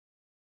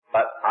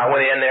But I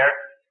went in there,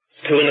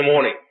 2 in the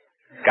morning.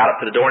 Got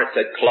up to the door and it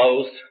said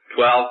closed,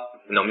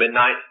 12,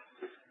 midnight.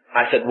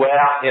 I said, well,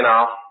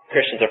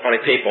 Christians are funny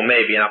people,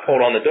 maybe. And I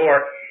pulled on the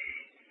door.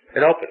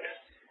 It opened.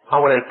 I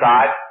went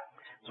inside.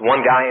 There's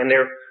one guy in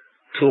there,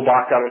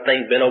 toolbox out and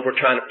thing, bent over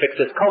trying to fix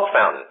his Coke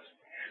fountain.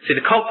 See,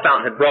 the Coke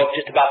fountain had broke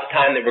just about the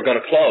time they were going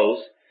to close,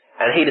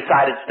 and he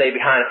decided to stay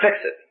behind and fix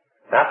it.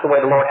 That's the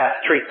way the Lord has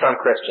to treat some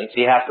Christians.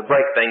 He has to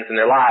break things in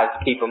their lives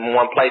to keep them in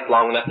one place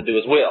long enough to do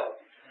His will.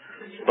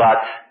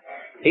 But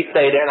he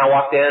stayed there, and I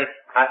walked in.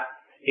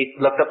 He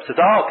looked up and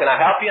says, oh, can I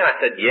help you? And I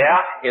said,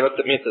 yeah. He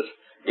looked at me and says,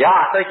 yeah,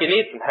 I think you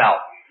need some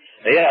help.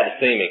 He had to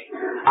see me.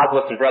 I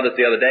was with some brothers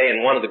the other day,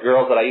 and one of the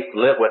girls that I used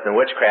to live with in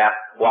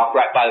witchcraft walked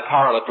right by the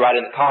car and looked right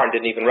in the car and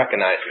didn't even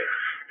recognize me.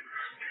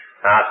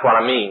 That's what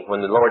I mean.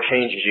 When the Lord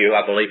changes you,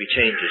 I believe He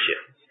changes you.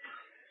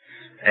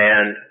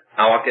 And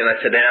I walked in, I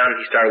sat down,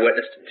 he started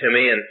witnessing to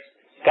me and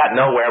got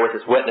nowhere with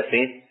his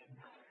witnessing.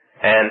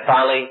 And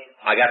finally,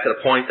 I got to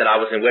the point that I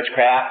was in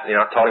witchcraft. I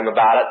told him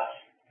about it.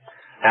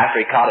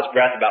 After he caught his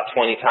breath about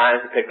 20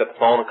 times, he picked up the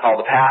phone and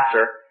called the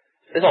pastor.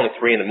 It was only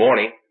 3 in the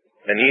morning.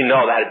 And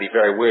that'd be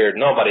very weird.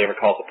 Nobody ever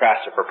calls the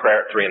pastor for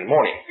prayer at 3 in the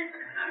morning.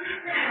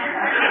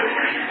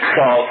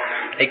 So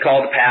he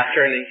called the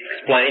pastor and he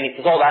explained. He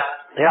says,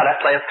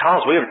 that's Lance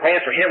Collins. We were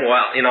praying for him.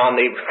 Well, and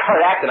they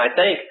started acting, I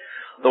think,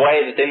 the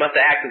way that they must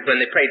have acted when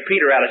they prayed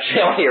Peter out of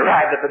jail. He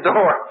arrived at the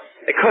door.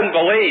 They couldn't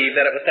believe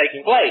that it was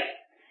taking place.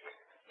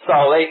 So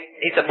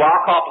he said, well,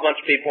 I'll call up a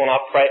bunch of people and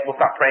we'll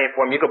start praying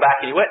for him. You go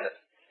back and you witness.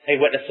 He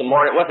witnessed some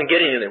more and it wasn't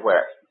getting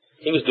anywhere.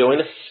 He was doing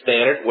a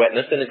standard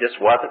witness and it just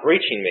wasn't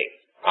reaching me.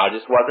 I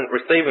just wasn't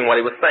receiving what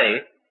he was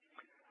saying.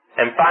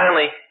 And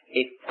finally,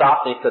 he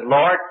stopped and he said,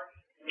 Lord,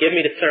 give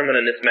me discernment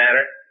in this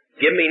matter.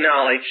 Give me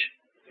knowledge.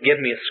 Give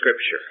me a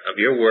scripture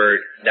of your word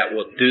that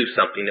will do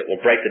something that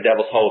will break the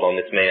devil's hold on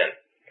this man.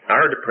 I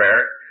heard the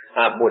prayer.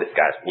 Boy, this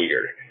guy's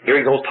weird. Here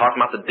he goes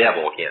talking about the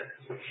devil again.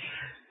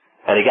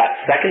 And he got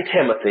 2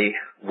 Timothy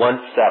 1:7.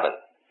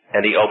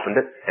 And he opened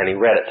it and he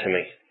read it to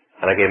me.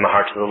 And I gave my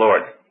heart to the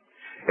Lord.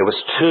 It was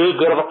too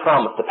good of a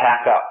promise to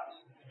pack up.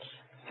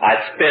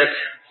 I'd spent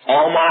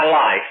all my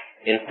life,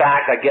 in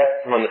fact, I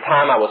guess from the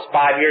time I was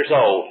 5 years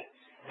old,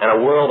 in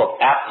a world of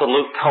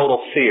absolute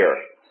total fear.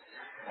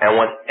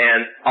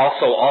 And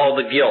also all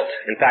the guilt.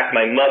 In fact,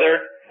 my mother,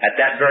 at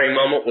that very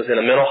moment, was in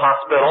a mental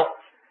hospital.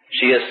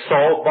 She is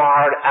so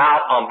barred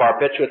out on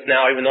barbiturates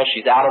now, even though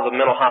she's out of the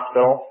mental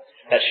hospital,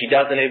 that she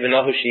doesn't even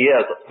know who she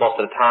is most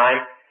of the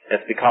time. And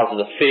it's because of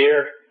the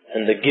fear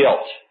and the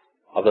guilt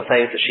of the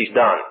things that she's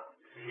done.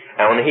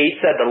 And when he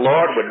said the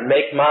Lord would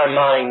make my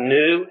mind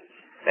new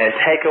and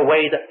take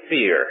away the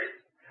fear,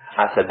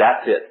 I said,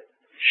 that's it.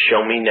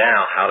 Show me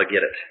now how to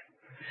get it.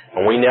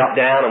 And we knelt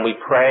down and we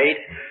prayed.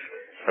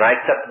 And I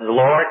accepted the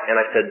Lord and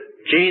I said,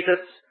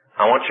 Jesus,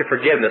 I want your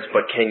forgiveness,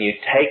 but can you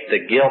take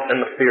the guilt and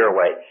the fear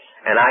away?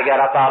 And I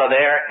got up out of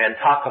there and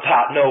talk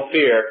about no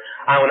fear.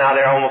 I went out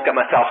there and almost got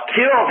myself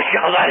killed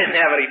because I didn't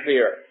have any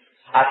fear.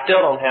 I still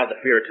don't have the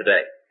fear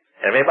today.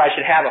 And if anybody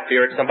should have a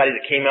fear, it's somebody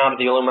that came out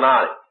of the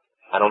Illuminati.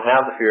 I don't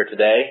have the fear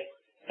today.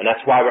 And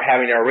that's why we're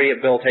having our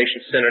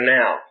rehabilitation center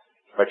now.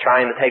 We're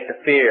trying to take the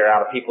fear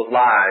out of people's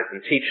lives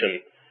and teach them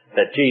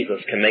that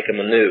Jesus can make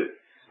them anew.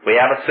 We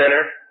have a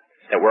center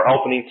that we're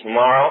opening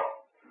tomorrow.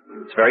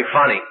 It's very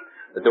funny.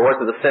 The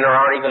doors of the center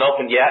aren't even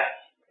opened yet,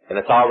 and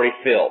it's already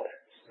filled.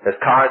 There's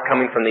cars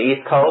coming from the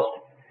East Coast.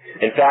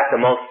 In fact,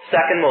 the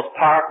second most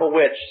powerful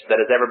witch that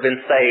has ever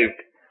been saved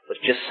was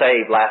just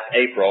saved last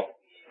April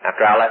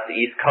after I left the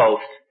East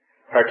Coast.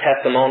 Her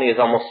testimony is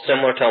almost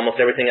similar to almost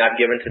everything I've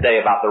given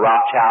today about the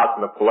Rothschilds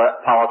and the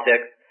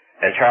politics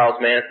and Charles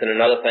Manson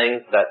and other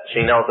things that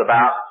she knows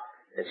about.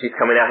 And she's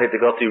coming out here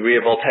to go through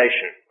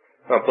rehabilitation.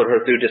 We're going to put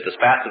her through just as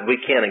fast as we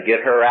can and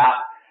get her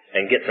out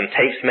and get some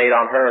tapes made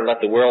on her and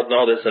let the world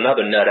know there's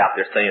another nut out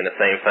there saying the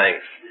same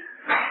things.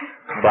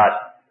 But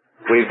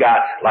we've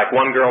got, like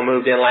one girl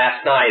moved in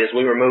last night as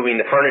we were moving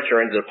the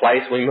furniture into the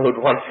place. We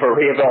moved one for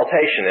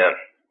rehabilitation in.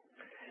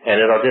 And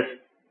it'll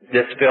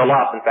just fill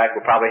up. In fact,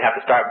 we'll probably have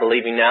to start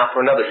believing now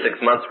for another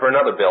 6 months for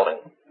another building.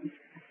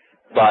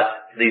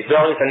 But these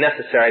buildings are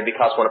necessary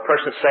because when a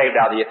person's saved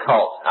out of the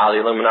occult, out of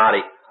the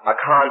Illuminati, a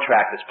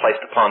contract is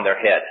placed upon their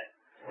head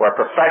where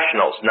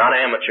professionals, not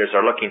amateurs,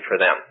 are looking for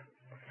them.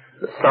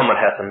 The Summit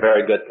has some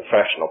very good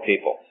professional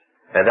people.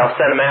 And they'll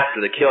send them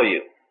after to kill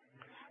you.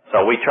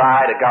 So we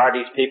try to guard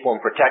these people and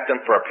protect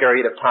them for a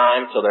period of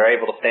time so they're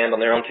able to stand on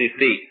their own 2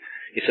 feet.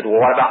 He said, well,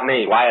 what about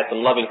me? Well, I had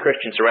some loving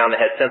Christians around that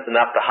had sense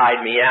enough to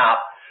hide me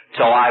out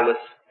till I was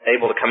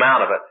able to come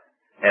out of it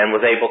and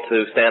was able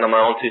to stand on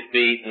my own 2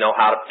 feet, know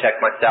how to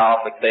protect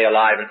myself and stay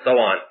alive and so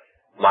on.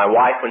 My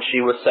wife, when she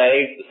was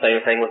saved, the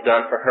same thing was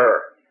done for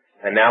her.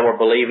 And now we're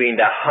believing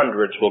that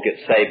hundreds will get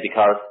saved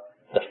because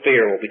the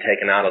fear will be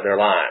taken out of their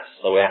lives.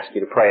 So we ask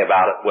you to pray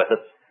about it with us.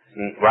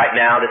 And right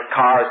now, this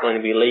car is going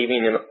to be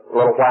leaving in a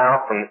little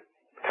while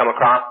come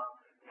across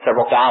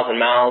several thousand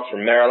miles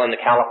from Maryland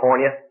to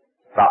California.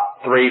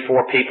 About 3,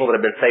 4 people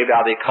that have been saved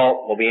out of the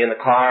occult will be in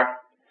the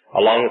car,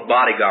 along with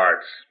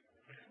bodyguards.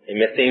 They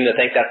may seem to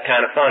think that's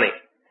kind of funny.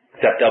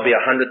 Except there'll be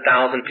 100,000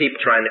 people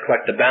trying to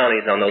collect the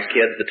bounties on those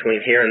kids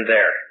between here and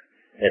there.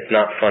 It's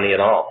not funny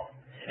at all.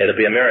 It'll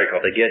be a miracle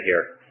if they get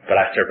here. But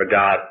I serve a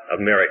God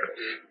of miracles.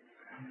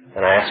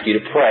 And I ask you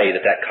to pray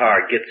that that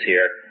car gets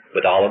here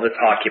with all of its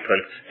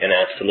occupants in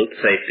absolute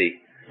safety,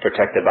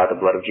 protected by the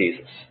blood of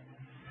Jesus.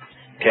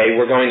 Okay,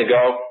 we're going to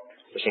go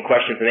for some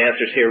questions and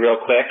answers here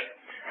real quick.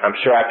 I'm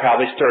sure I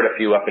probably stirred a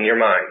few up in your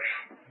minds.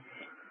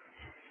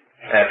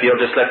 If you'll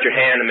just lift your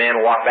hand, the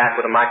man will walk back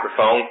with a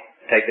microphone,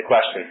 take the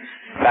question.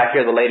 Back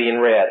here, the lady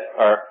in red.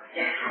 Or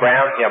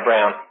brown? Yeah,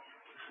 brown.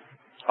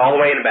 All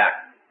the way in the back.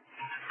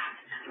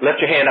 Lift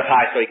your hand up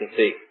high so you can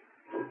see.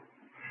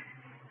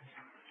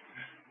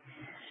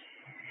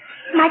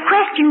 My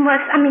question was,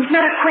 it's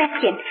not a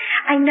question.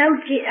 I know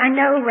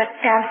what,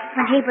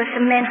 when he was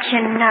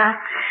mentioning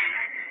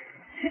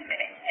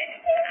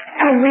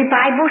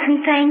revivals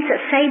and things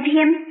that saved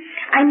him,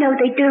 I know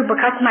they do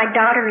because my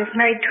daughter is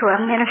married to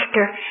a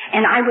minister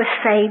and I was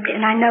saved,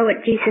 and I know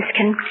that Jesus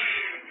can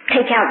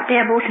take out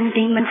devils and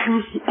demons and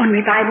on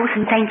revivals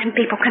and things, and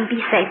people can be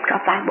saved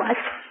because I was.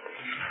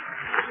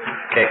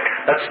 Okay,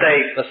 let's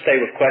stay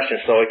with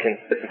questions so we can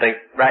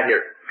think right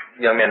here,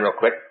 young man, real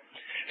quick.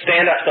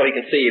 Stand up so he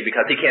can see you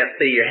because he can't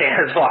see your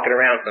hands walking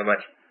around so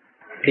much.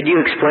 Could you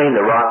explain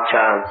the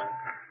Rothschilds?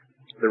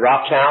 The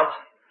Rothschilds?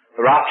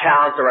 The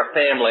Rothschilds are a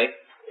family.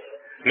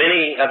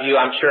 Many of you,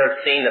 I'm sure,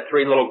 have seen the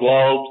 3 little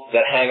globes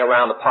that hang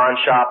around the pawn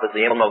shop as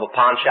the emblem of a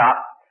pawn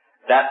shop.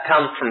 That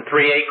comes from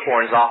 3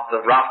 acorns off the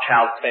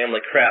Rothschilds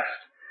family crest.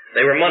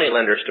 They were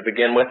moneylenders to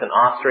begin with in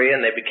Austria,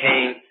 and they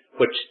became,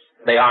 which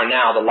they are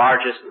now,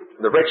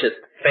 the richest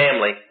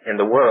family in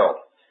the world.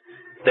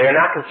 They are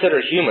not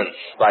considered humans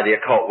by the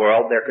occult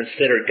world. They're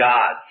considered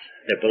gods.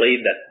 They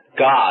believe that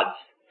gods,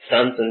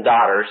 sons and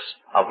daughters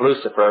of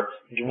Lucifer,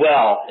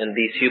 dwell in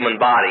these human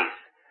bodies.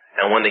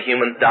 And when the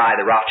humans die,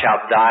 the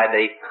Rothschilds die,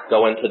 they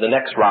go into the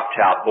next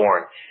Rothschild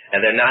born.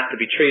 And they're not to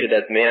be treated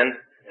as men.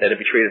 They're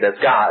to be treated as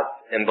gods.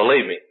 And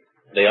believe me,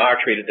 they are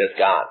treated as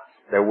gods.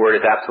 Their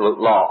word is absolute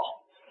law.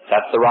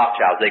 That's the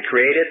Rothschilds. They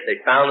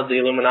founded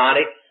the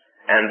Illuminati.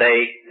 And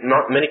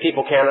many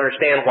people can't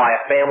understand why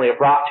a family of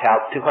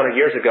Rothschilds 200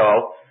 years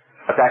ago,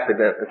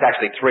 it's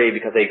actually 3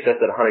 because they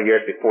existed 100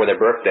 years before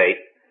their birth date,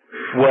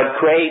 would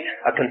create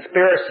a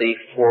conspiracy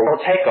for a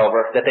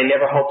takeover that they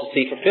never hoped to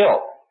see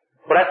fulfilled.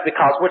 Well, that's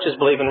because witches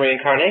believe in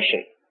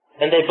reincarnation.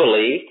 And they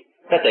believed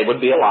that they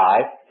would be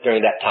alive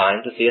during that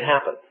time to see it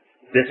happen.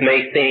 This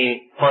may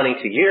seem funny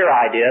to your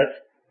ideas,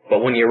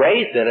 but when you're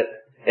raised in it,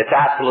 it's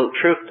absolute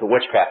truth to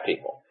witchcraft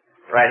people.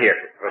 Right here.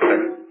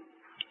 Okay.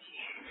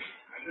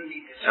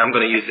 I'm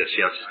going to use this,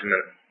 just a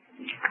minute.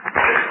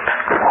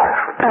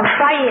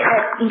 Friday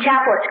in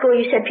chapel at school,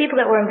 you said people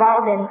that were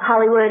involved in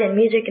Hollywood and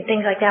music and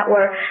things like that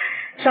were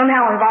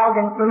somehow involved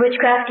in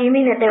witchcraft. Do you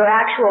mean that they were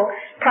actual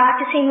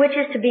practicing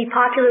witches to be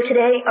popular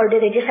today, or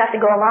did they just have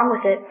to go along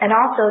with it? And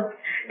also,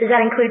 does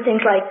that include things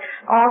like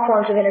all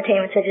forms of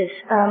entertainment, such as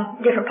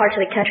different parts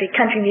of the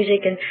country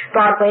music and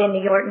Broadway in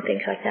New York and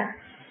things like that?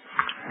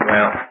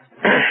 Well,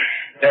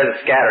 there's a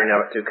scattering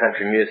of it through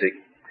country music.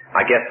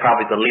 I guess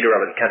probably the leader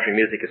of it in country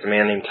music is a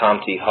man named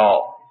Tom T.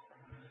 Hall.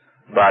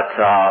 But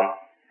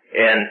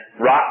in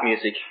rock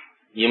music,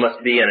 you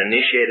must be an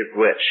initiated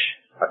witch,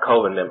 a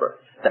coven member.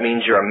 That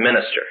means you're a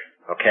minister,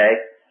 okay?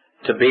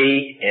 To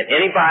be, and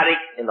anybody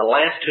in the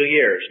last 2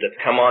 years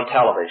that's come on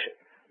television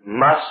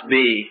must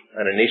be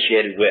an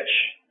initiated witch.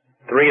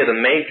 3 of the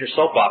major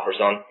soap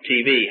operas on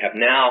TV have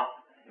now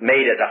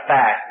made it a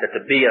fact that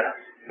to be a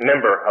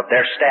member of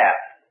their staff,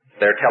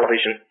 their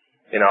television,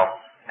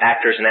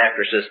 actors and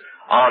actresses,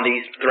 on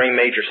these 3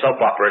 major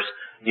soap operas,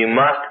 you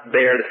must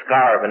bear the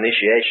scar of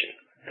initiation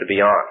to be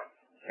on.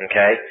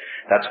 Okay?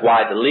 That's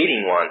why the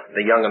leading one,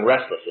 The Young and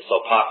Restless, is so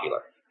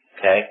popular.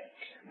 Okay?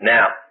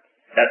 Now,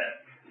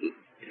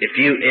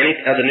 any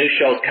of the new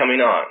shows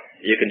coming on,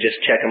 you can just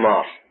check them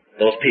off.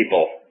 Those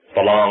people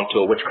belong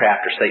to a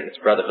witchcraft or Satanist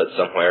brotherhood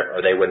somewhere,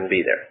 or they wouldn't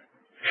be there.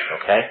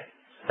 Okay?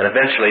 And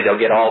eventually they'll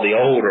get all the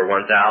older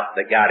ones out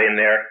that got in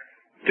there,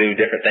 do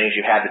different things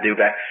you had to do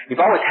back.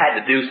 You've always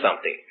had to do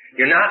something.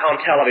 You're not on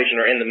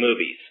television or in the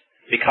movies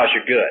because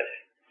you're good.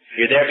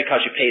 You're there because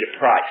you paid a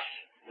price,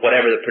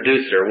 whatever the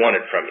producer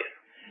wanted from you.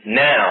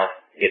 Now,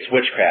 it's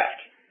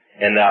witchcraft.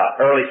 In the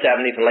early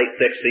 70s and late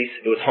 60s,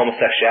 it was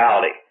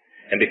homosexuality.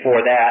 And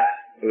before that,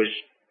 it was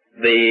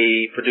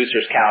the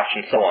producer's couch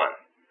and so on.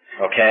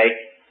 Okay?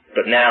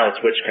 But now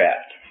it's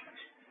witchcraft.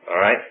 All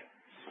right?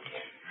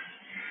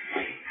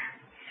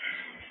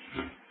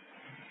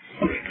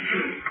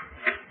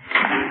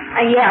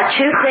 Yeah, 2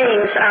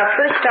 things.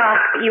 First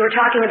off, you were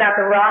talking about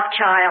the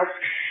Rothschilds.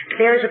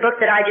 There's a book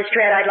that I just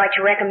read I'd like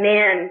to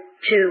recommend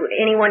to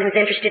anyone who's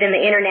interested in the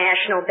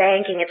international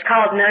banking. It's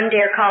called None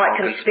Dare Call It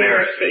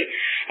Conspiracy.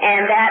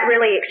 And that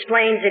really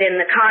explains it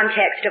in the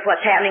context of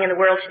what's happening in the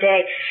world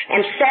today.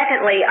 And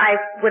secondly,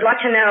 I would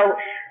like to know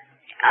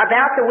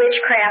about the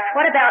witchcraft.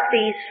 What about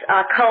these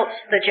cults,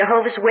 the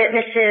Jehovah's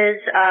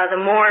Witnesses,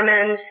 the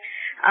Mormons,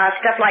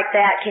 stuff like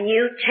that? Can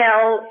you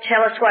tell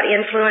us what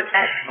influence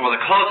that? Well,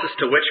 the closest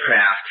to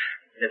witchcraft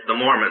is the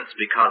Mormons,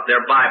 because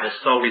their Bible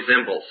so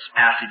resembles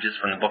passages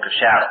from the Book of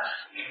Shadows,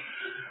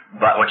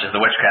 which is the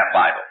witchcraft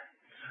Bible.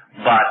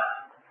 But,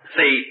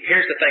 see,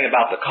 here's the thing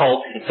about the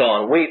cults and so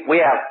on. We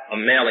have a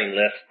mailing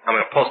list, a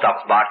post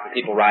office box that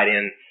people write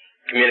in,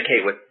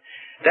 communicate with.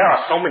 There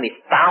are so many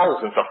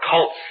thousands of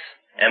cults,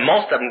 and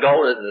most of them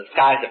go to the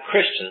skies of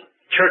Christian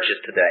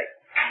churches today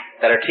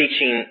that are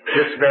teaching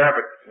this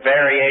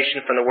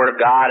variation from the Word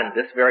of God and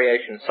this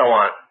variation and so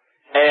on.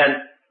 And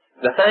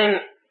the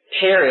thing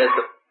here is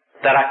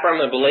that I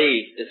firmly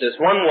believe is there's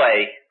one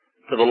way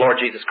to the Lord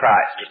Jesus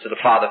Christ, or to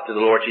the Father through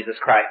the Lord Jesus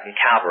Christ in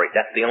Calvary.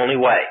 That's the only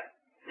way.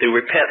 Through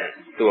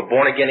repentance, through a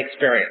born-again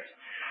experience.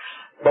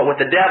 But with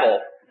the devil,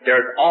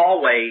 there's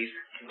always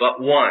but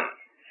one.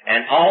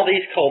 And all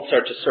these cults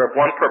are to serve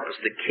one purpose,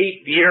 to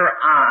keep your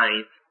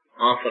eyes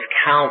off of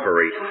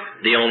Calvary,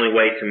 the only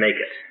way to make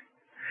it.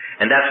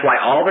 And that's why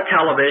all the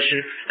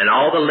television and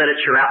all the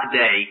literature out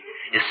today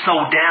is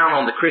so down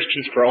on the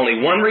Christians for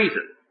only one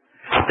reason,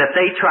 that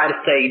they try to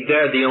say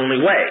they're the only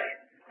way.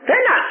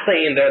 They're not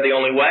saying they're the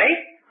only way.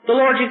 The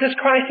Lord Jesus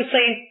Christ is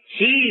saying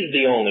He's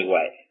the only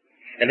way.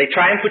 And they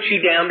try and put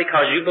you down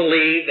because you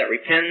believe that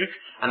repentance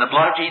and the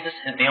blood of Jesus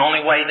is the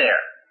only way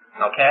there.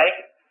 Okay?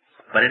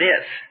 But it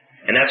is.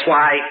 And that's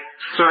why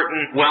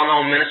certain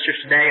well-known ministers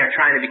today are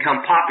trying to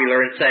become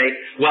popular and say,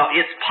 well,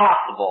 it's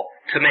possible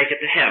to make it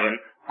to heaven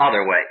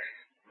other ways.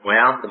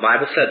 Well, the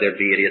Bible said there'd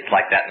be idiots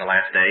like that in the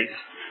last days.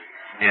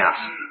 Yes.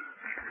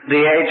 The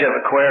age of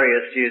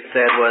Aquarius, you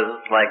said,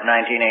 was like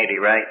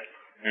 1980, right?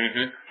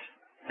 Mm-hmm.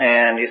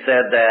 And you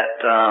said that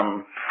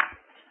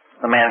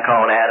the man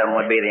called Adam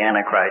would be the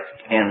Antichrist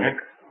in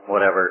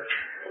whatever,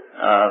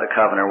 the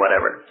covenant or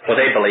whatever. Well,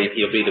 they believe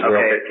he'll be the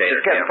world dictator.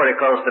 It's getting pretty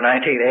close to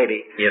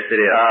 1980. Yes, it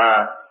is.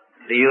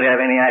 Do you have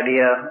any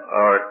idea,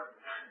 or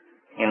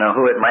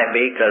who it might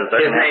be? Because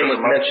his name was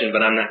mentioned,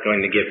 but I'm not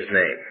going to give his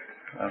name.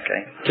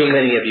 Okay. Too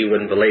many of you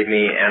wouldn't believe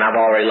me, and I've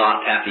already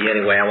lost half of you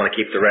anyway. I want to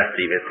keep the rest of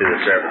you through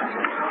the service.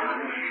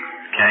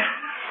 Okay?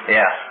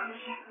 Yeah.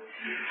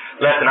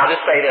 Listen, I'll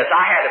just say this.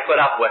 I had to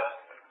put up with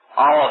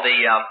all of the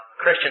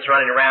Christians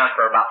running around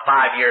for about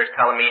 5 years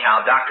telling me how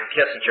Dr.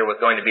 Kissinger was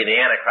going to be the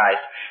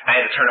Antichrist. I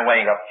had to turn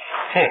away and go,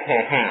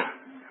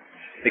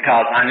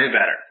 because I knew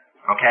better.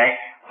 Okay?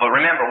 But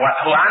remember,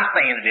 who I'm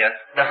saying it is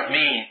doesn't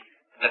mean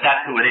that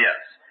that's who it is.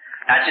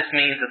 That just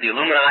means that the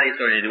Illuminati is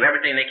going to do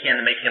everything they can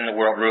to make him the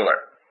world ruler.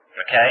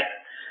 Okay?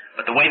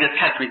 But the way this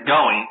country's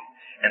going,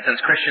 and since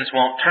Christians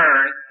won't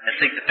turn and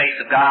seek the face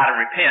of God and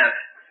repent,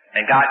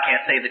 and God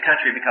can't save the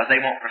country because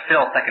they won't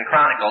fulfill 2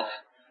 Chronicles,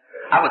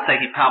 I would say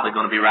he's probably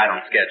going to be right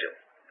on schedule.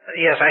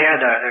 Yes, I had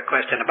a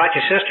question about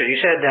your sister. You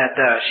said that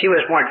she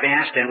was more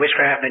advanced in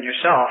witchcraft than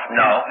yourself.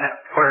 No.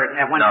 Or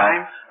at one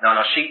time? No.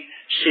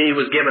 She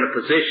was given a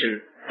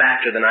position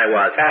faster than I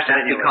was. Faster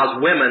That's than you because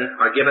were.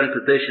 women are given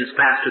positions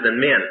faster than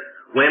men.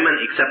 Women,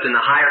 except in the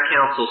higher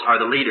councils, are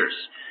the leaders.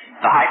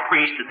 The high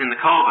priest is in the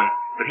coven,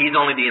 but he's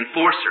only the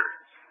enforcer.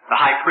 The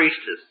high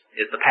priestess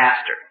is the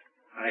pastor.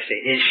 I see.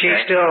 Is she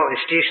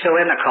still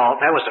in the cult?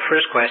 That was the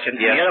first question.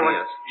 Yes, the other one,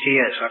 is. She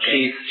is.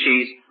 Okay.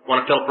 She's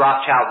one of Philip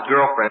Rothschild's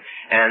girlfriend,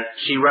 and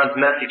she runs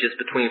messages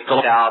between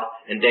Philip Rothschild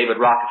and David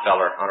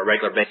Rockefeller on a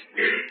regular basis.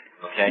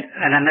 Okay.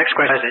 And then next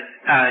question is,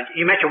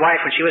 you met your wife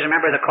when she was a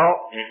member of the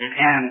cult,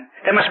 and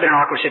that must have been an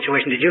awkward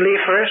situation. Did you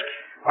leave first,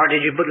 or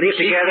did you leave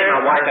together?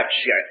 My wife after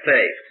she got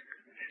saved.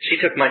 She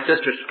took my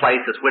sister's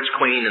place as witch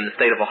queen in the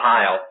state of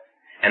Ohio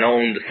and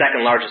owned the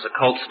second largest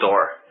occult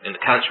store in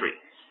the country.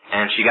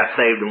 And she got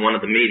saved in one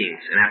of the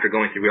meetings, and after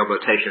going through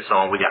rehabilitation and so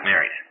on, we got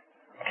married.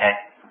 Okay?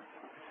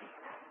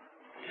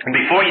 And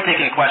before you take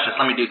any questions,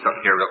 let me do something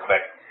here real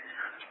quick.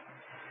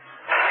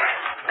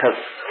 Because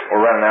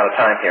we're running out of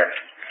time here.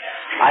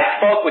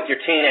 I spoke with your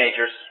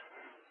teenagers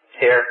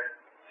here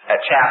at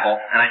chapel,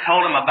 and I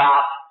told them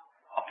about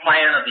a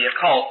plan of the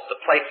occult to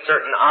place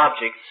certain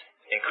objects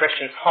in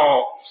Christians'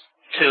 homes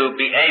to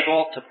be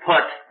able to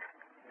put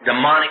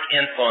demonic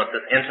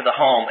influences into the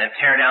home and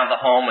tear down the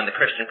home and the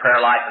Christian prayer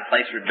life and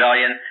place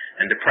rebellion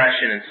and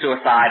depression and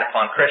suicide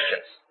upon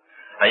Christians.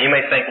 Now you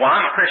may think, well,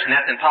 I'm a Christian,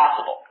 that's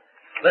impossible.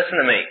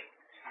 Listen to me.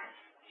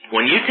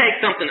 When you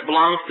take something that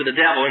belongs to the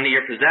devil into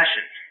your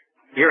possession,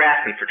 you're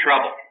asking for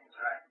trouble.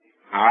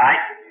 Alright?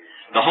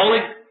 The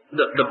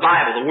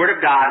Bible, the Word of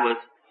God, was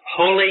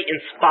wholly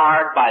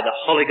inspired by the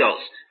Holy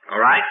Ghost.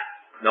 Alright?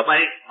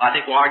 Nobody, I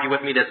think, will argue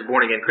with me that's a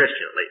born-again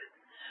Christian, at least.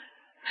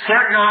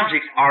 Certain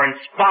objects are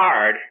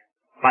inspired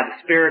by the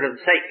spirit of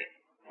Satan,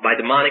 by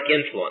demonic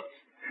influence.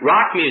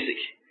 Rock music.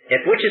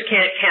 If witches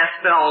can't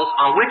cast spells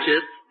on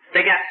witches,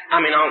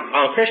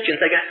 on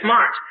Christians, they got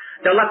smart.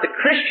 They'll let the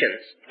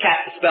Christians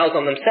cast the spells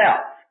on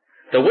themselves.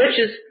 The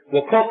witches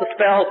will quote the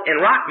spells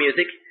in rock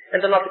music,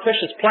 and they'll let the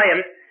Christians play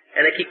them,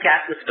 and they keep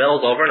casting the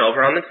spells over and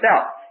over on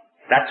themselves.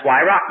 That's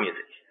why rock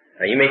music.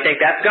 Now you may think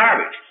that's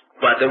garbage,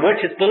 but the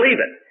witches believe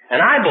it,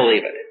 and I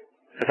believe it,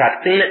 because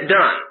I've seen it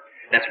done.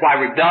 That's why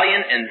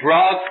rebellion and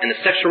drugs and the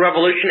sexual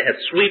revolution has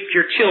swept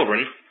your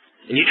children,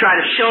 and you try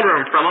to shelter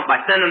them from it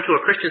by sending them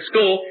to a Christian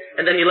school,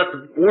 and then you let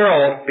the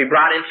world be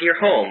brought into your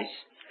homes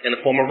in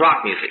the form of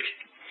rock music.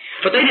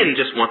 But they didn't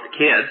just want the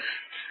kids.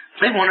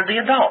 They wanted the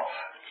adults.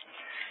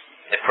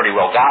 They pretty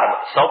well got them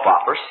with the soap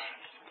operas.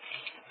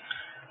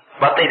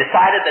 But they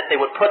decided that they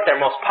would put their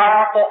most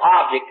powerful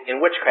object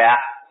in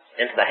witchcraft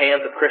into the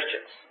hands of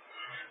Christians.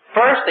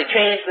 First, they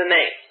changed the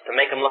names to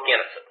make them look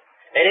innocent.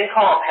 They didn't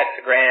call them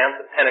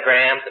hexagrams and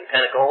pentagrams and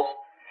pentacles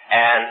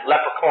and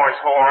leprechaun's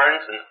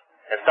horns and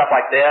stuff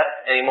like this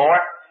anymore.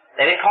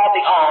 They didn't call it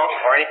the Ankh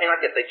or anything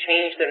like this. They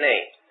changed their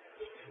names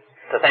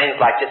to things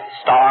like just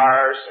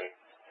stars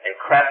and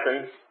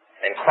crescents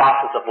and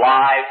crosses of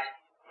lives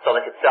so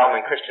they could sell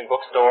them in Christian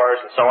bookstores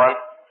and so on.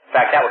 In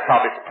fact, that would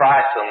probably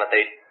surprise them that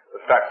they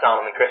would start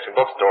selling them in Christian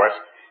bookstores.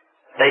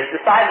 They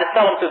decided to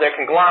sell them through their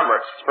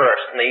conglomerates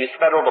first, and they used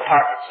Federal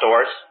Department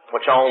Stores,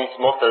 which owns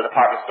most of the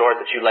department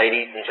stores that you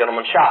ladies and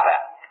gentlemen shop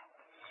at.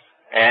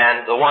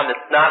 And the one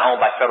that's not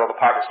owned by Federal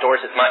Department Stores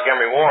is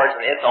Montgomery Ward's,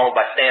 and it's owned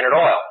by Standard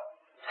Oil.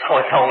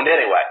 So it's owned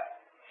anyway.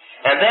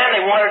 And then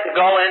they wanted to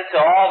go into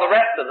all the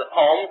rest of the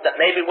homes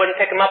that maybe wouldn't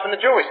pick them up in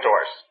the jewelry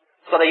stores.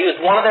 So they used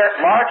one of their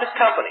largest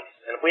companies.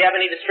 And if we have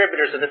any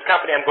distributors of this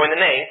company I'm going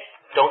to name,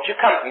 don't you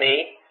come to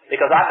me,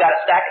 because I've got a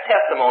stack of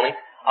testimonies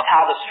of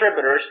how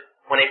distributors,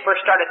 when they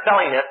first started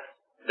selling this,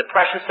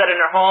 depression set in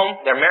their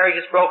home, their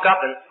marriages broke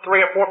up, and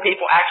 3 or 4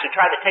 people actually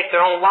tried to take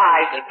their own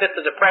lives and fit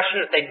the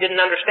depression that they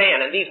didn't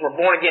understand. And these were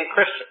born-again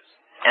Christians.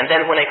 And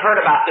then when they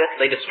heard about this,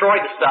 they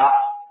destroyed the stuff,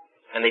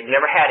 and they've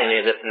never had any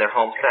of this in their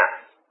home since.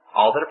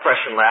 All the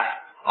depression left,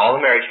 all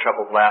the marriage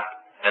troubles left,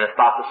 and the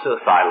thoughts of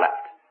suicide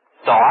left.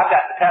 So I've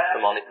got the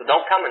testimony, so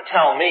don't come and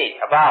tell me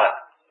about it.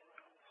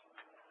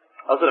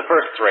 Those are the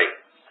first 3.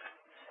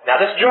 Now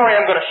this jewelry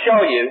I'm going to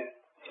show you,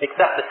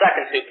 except the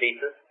second 2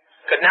 pieces,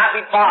 could not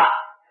be bought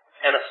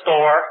in a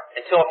store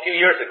until a few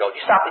years ago.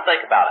 You stop and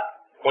think about it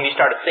when you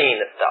started seeing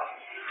this stuff.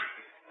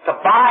 To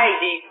buy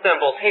these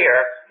symbols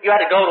here, you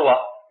had to go to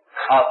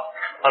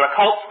an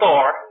occult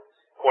store.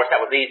 Of course, that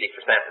was easy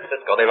for San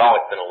Francisco. They've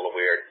always been a little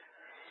weird.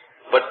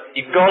 But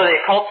you go to the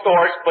occult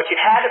stores, but you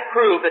had to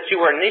prove that you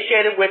were an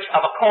initiated witch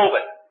of a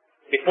coven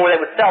before they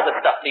would sell this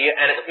stuff to you,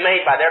 and it was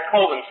made by their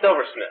coven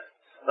silversmith.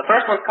 The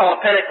first one's called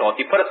a pentacle.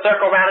 If you put a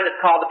circle around it, it's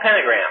called the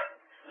pentagram.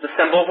 It's the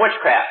symbol of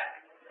witchcraft.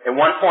 And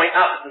 1 point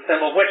up is the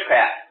symbol of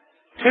witchcraft.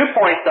 2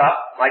 points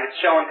up, like it's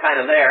showing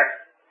kind of there,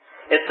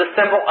 it's the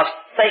symbol of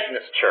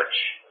Satan's church.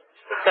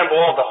 The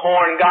symbol of the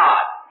horn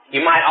god.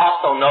 You might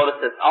also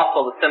notice it's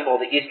also the symbol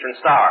of the Eastern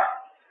Star.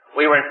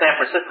 We were in San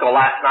Francisco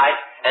last night,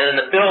 and in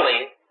the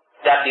building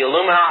that the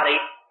Illuminati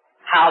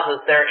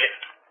houses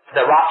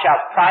the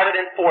Rothschild's private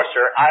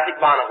enforcer, Isaac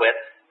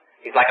Bonowitz.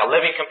 He's like a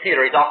living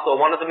computer. He's also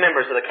one of the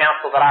members of the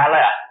council that I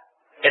left.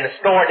 In the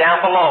store down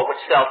below, which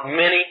sells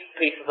many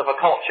pieces of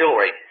occult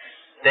jewelry,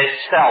 they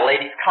sell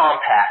ladies'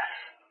 compacts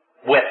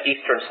with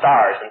Eastern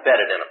stars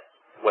embedded in them,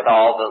 with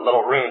all the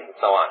little runes and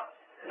so on.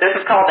 This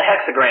is called the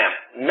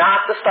hexagram,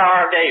 not the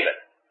Star of David.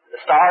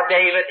 The Star of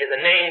David is a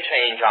name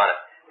change on it.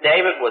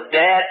 David was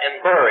dead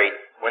and buried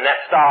when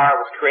that star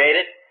was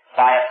created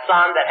by a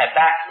son that had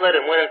backslid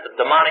and went into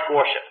demonic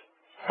worship.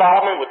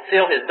 Solomon would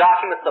seal his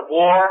documents of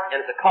war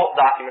and his occult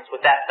documents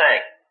with that thing.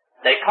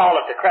 They call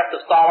it the Crest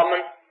of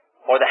Solomon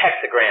or the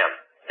hexagram.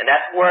 And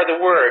that's where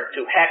the word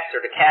to hex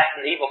or to cast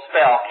an evil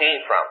spell came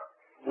from.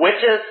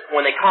 Witches,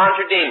 when they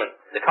conjure demons,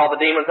 they call the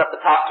demons up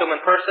to talk to them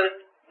in person.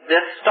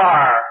 This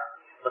star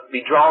must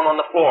be drawn on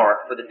the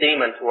floor for the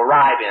demon to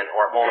arrive in,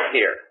 or it won't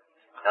appear.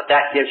 Now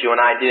that gives you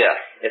an idea.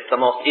 It's the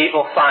most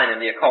evil sign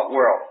in the occult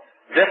world.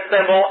 This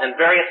symbol in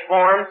various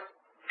forms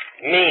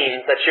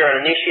means that you're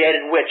an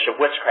initiated witch of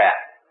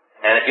witchcraft.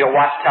 And if you'll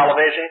watch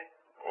television,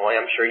 well,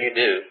 I'm sure you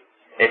do.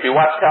 If you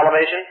watch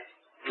television,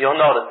 you'll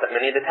notice that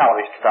many of the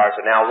television stars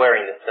are now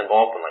wearing this symbol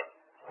openly.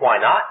 Why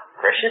not?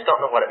 Christians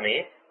don't know what it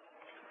means.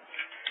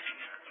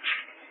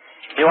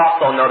 You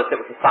also notice it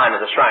was a sign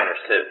of the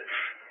Shriners, too.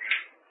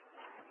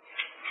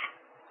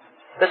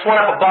 This one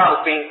up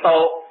above is being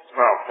sold.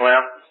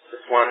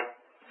 This one.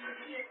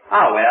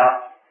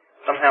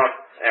 Somehow,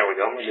 there we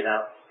go. Maybe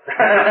now.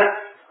 I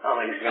don't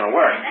think it's going to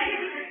work.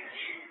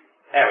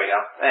 There we go.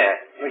 There.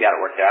 We got it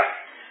worked out.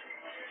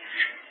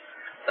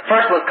 The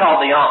first one's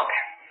called the Ankh.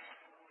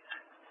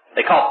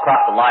 They call it the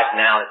Cross of Life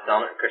now. It's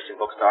selling it in Christian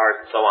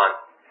bookstores and so on.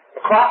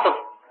 The Cross of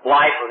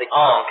Life, or the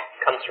Ankh,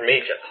 comes from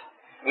Egypt.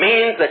 It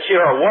means that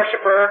you're a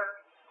worshiper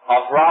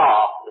of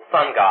Ra, the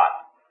sun god.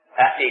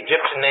 That's the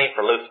Egyptian name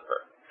for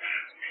Lucifer.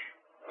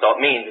 So it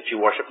means that you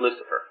worship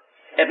Lucifer.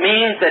 It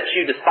means that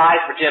you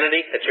despise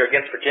virginity, that you're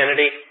against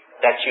virginity,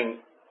 that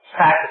you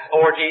practice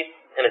orgies,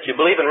 and that you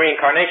believe in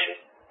reincarnation.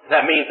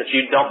 That means that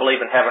you don't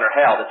believe in heaven or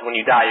hell, that when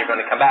you die you're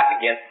going to come back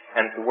again,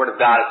 and the Word of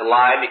God is a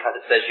lie because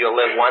it says you'll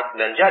live once and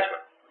then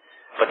judgment.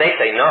 But they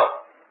say no.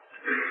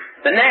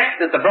 The next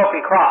is the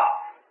broken cross,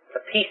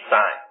 the peace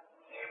sign.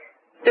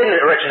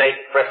 Didn't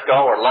originate in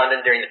Frisco or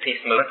London during the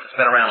peace movement. It's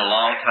been around a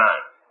long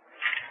time.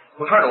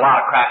 We've heard a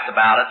lot of cracks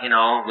about it,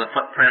 the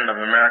footprint of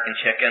an American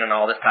chicken and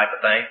all this type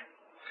of thing.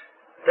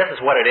 This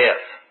is what it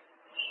is.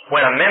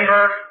 When a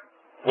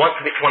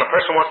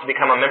person wants to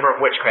become a member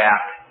of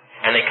witchcraft,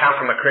 and they come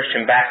from a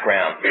Christian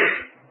background,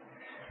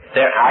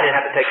 I didn't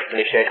have to take this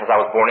initiation because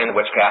I was born into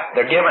witchcraft.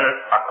 They're given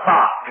a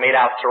cross made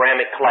out of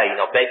ceramic clay,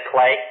 baked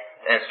clay,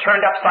 and it's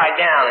turned upside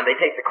down, and they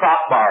take the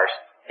crossbars,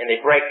 and they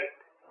break,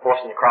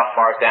 forcing the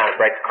crossbars down and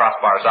break the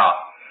crossbars off.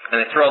 And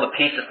they throw the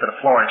pieces to the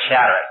floor and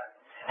shatter it.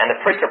 And the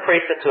priest or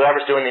priestess,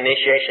 whoever's doing the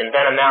initiation,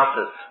 then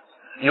announces,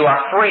 you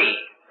are free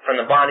from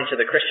the bondage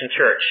of the Christian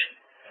church.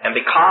 And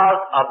because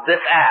of this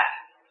act,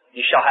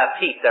 you shall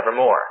have peace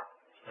evermore.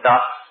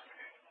 Thus,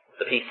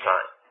 the peace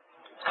sign.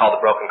 It's called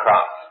the broken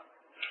cross.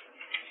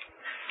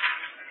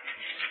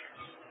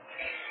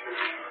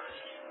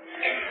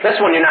 This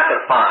one you're not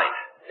going to find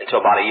until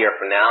about a year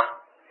from now.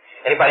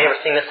 Anybody ever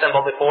seen this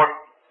symbol before?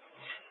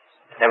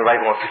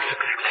 Everybody going,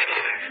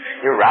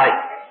 666. You're right.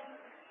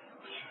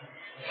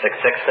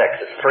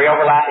 666. It's 3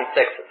 overlapping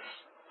sixes.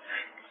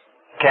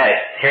 Okay,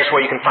 here's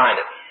where you can find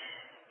it.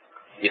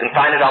 You can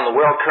find it on the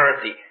world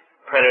currency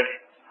printed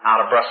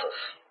out of Brussels.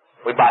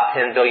 We bought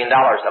 $10 billion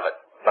of it,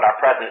 but our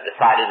president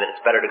decided that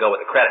it's better to go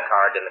with a credit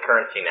card than the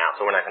currency now,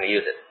 so we're not going to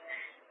use it.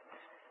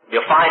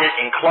 You'll find it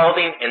in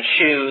clothing and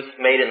shoes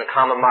made in the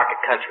common market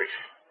countries,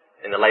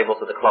 in the labels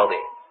of the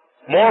clothing.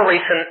 More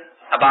recent,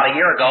 about a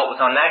year ago, it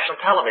was on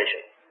national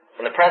television.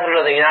 When the President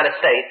of the United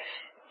States,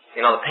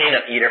 you know, the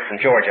peanut eater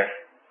from Georgia,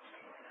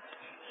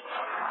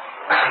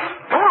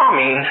 well, I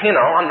mean, you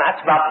know,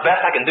 that's about the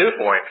best I can do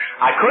for him.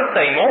 I could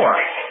say more.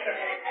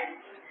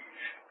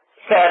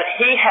 Said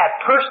he had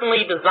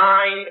personally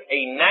designed a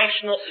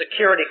national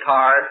security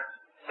card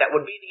that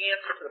would be the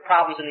answer to the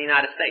problems in the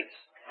United States.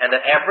 And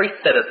that every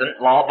citizen,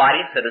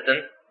 law-abiding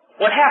citizen,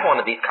 would have one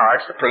of these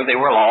cards to prove they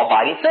were a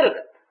law-abiding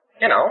citizen.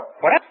 You know,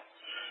 whatever.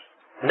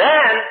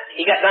 Then,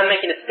 he got done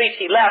making his speech,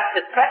 he left,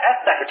 his press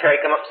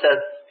secretary come up and says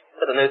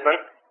to the newsman,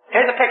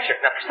 here's a picture.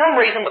 Now, for some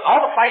reason, with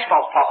all the flash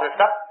bulbs popping and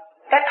stuff,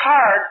 that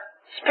card's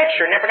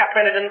picture never got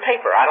printed in the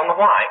paper. I don't know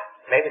why.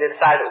 Maybe they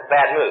decided it was a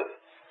bad move.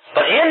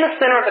 But in the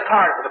center of the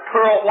card was a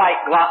pearl white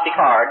glossy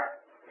card,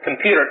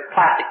 computer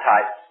plastic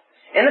type.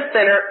 In the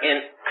center,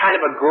 in kind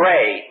of a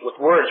gray with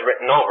words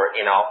written over it,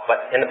 you know,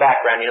 but in the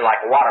background, you know,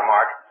 like a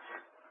watermark,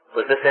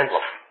 was this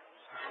emblem.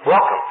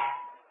 Welcome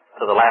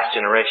to the last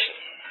generation.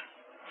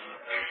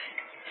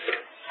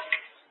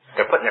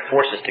 They're putting their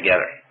forces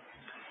together.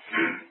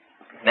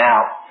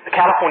 Now, the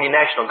California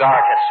National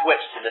Guard has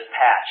switched to this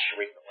patch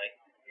recently.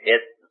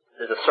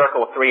 There's a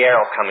circle with 3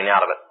 arrows coming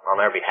out of it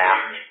on their behalf.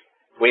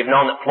 We've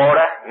known that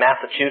Florida,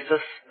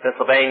 Massachusetts,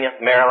 Pennsylvania,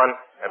 Maryland,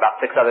 and about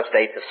 6 other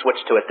states have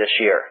switched to it this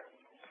year.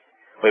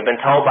 We've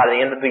been told by the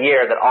end of the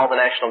year that all the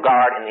National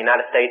Guard in the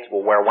United States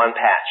will wear one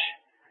patch.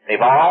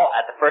 They've all,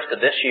 at the first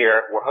of this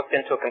year, were hooked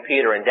into a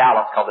computer in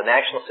Dallas called the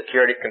National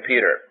Security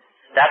Computer.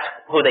 That's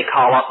who they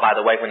call up, by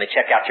the way, when they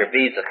check out your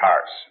Visa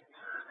cards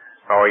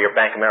or your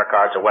Bank of America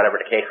cards or whatever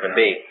the case may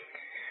be.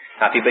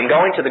 Now, if you've been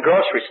going to the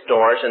grocery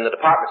stores and the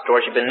department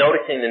stores, you've been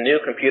noticing the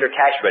new computer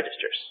cash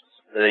registers.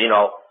 You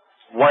know,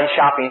 one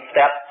shopping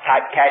step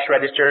type cash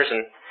registers,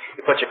 and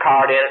you put your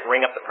card in it,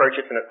 ring up the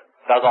purchase, and it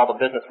does all the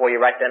business for you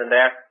right then and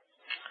there.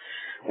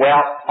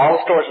 Well, all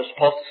the stores are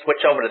supposed to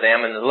switch over to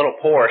them, and the little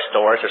poorer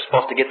stores are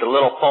supposed to get the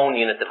little phone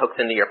unit that hooks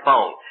into your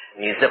phone,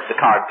 and you zip the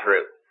card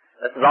through.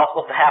 This is all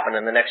supposed to happen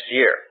in the next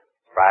year,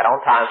 right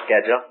on time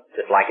schedule,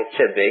 just like it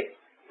should be.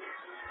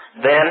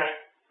 Then,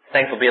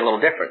 things will be a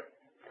little different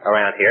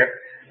around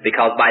here,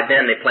 because by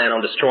then they plan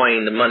on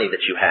destroying the money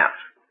that you have.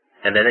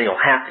 And then you'll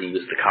have to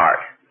use the card,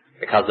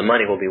 because the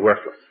money will be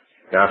worthless.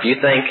 Now, if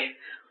you've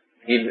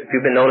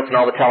been noticing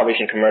all the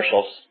television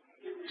commercials,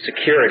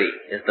 security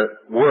is the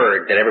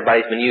word that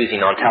everybody's been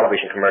using on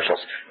television commercials.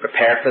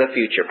 Prepare for the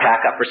future,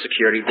 pack up for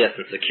security this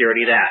and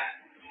security that.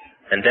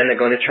 And then they're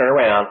going to turn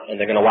around and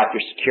they're going to wipe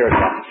your security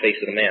off the face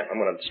of the man. I'm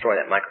going to destroy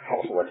that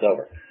microphone before it's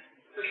over.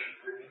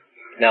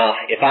 Now,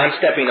 if I'm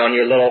stepping on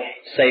your little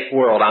safe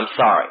world, I'm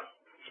sorry.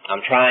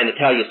 I'm trying to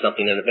tell you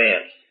something in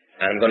advance.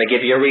 And I'm going to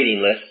give you a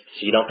reading list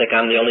so you don't think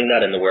I'm the only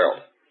nut in the world.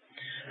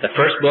 The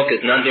first book is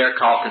None Dare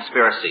Call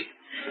Conspiracy.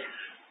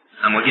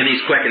 I'm going to give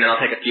these quick and then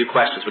I'll take a few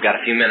questions. We've got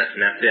a few minutes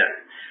and that's it.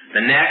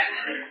 The next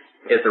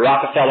is the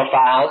Rockefeller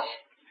Files.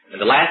 And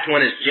the last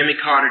one is Jimmy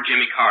Carter,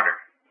 Jimmy Carter.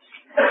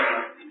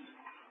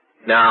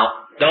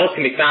 Now, those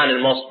can be found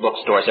in most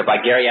bookstores. They're by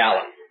Gary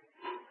Allen.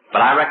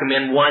 But I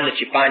recommend one that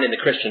you find in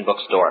the Christian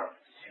bookstore.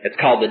 It's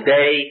called The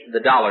Day the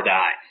Dollar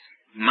Dies.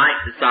 You might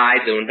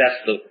decide to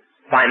invest the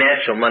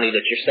financial money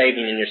that you're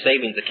saving in your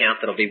savings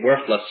account that'll be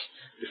worthless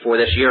before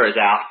this year is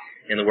out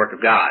in the work of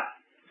God.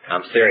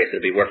 I'm serious.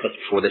 It'll be worthless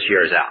before this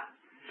year is out.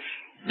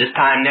 This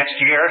time next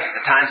year,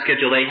 the time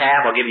schedule they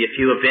have, I'll give you a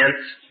few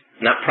events.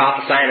 I'm not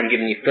prophesying. I'm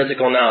giving you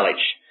physical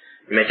knowledge.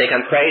 You may think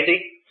I'm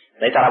crazy.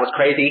 They thought I was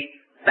crazy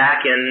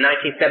back in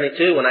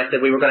 1972 when I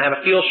said we were going to have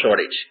a fuel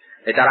shortage.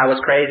 They thought I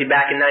was crazy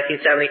back in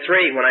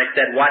 1973 when I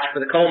said watch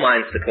for the coal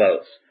mines to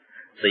close.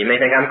 So you may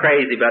think I'm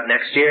crazy, but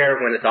next year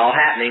when it's all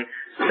happening,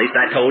 at least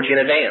I told you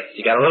in advance.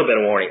 You got a little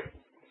bit of warning.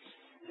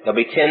 There'll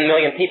be 10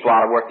 million people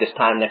out of work this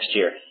time next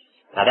year.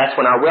 Now that's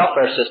when our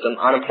welfare system,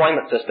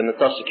 unemployment system, and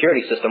Social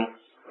Security system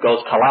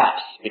goes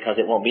collapse because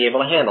it won't be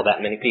able to handle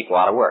that many people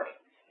out of work.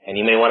 And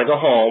you may want to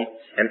go home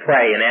and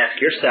pray and ask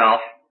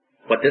yourself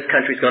what this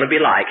country's going to be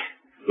like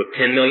with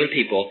 10 million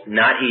people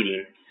not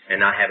eating and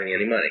not having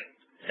any money.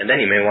 And then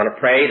you may want to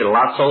pray that a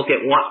lot of souls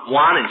get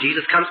won and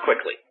Jesus comes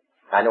quickly.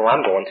 I know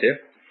I'm going to.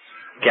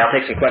 Okay, I'll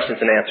take some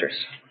questions and answers.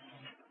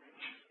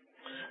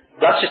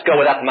 Let's just go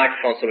without the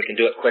microphone so we can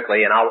do it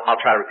quickly, and I'll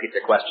try to repeat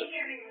the question.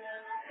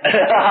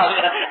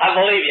 I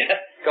believe you.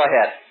 Go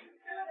ahead.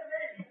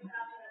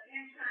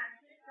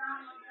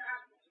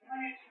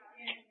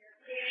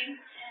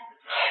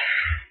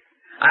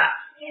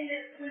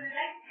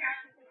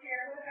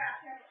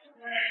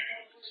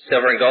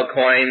 Silver and gold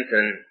coins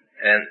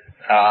and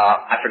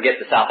I forget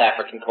the South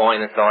African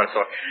coin and so on and so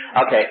on.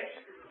 Okay.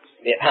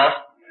 Yeah,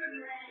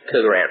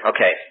 Hexagram.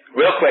 Okay.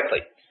 Real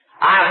quickly.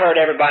 I've heard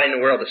everybody in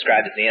the world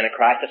described as the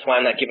Antichrist. That's why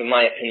I'm not giving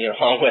my opinion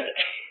along with it.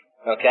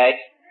 Okay?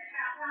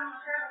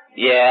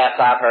 Yes,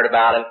 I've heard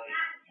about him.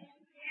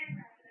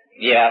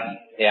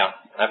 Yeah,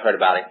 I've heard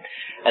about him.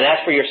 And as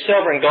for your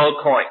silver and gold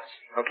coins,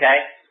 okay?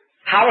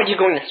 How are you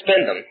going to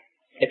spend them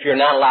if you're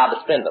not allowed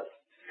to spend them?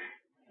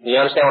 Do you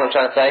understand what I'm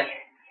trying to say?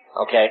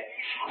 Okay.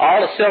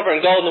 All the silver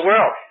and gold in the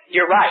world.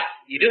 You're right.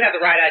 You do have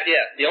the right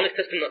idea. The only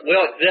system that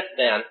will exist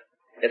then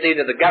is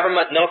either the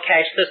government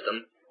no-cash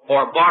system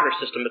or a barter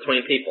system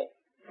between people.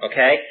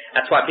 Okay?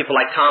 That's why people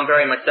like Tom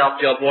Berry, myself,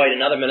 Joe Boyd,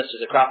 and other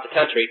ministers across the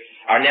country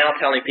are now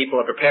telling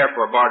people to prepare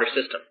for a barter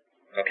system.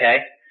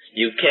 Okay?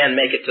 You can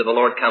make it till the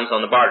Lord comes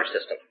on the barter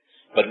system.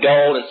 But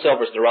gold and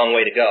silver is the wrong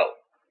way to go.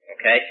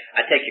 Okay?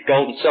 I take your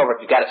gold and silver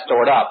if you've got it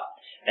stored up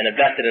and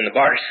invest it in the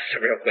barter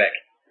system real quick.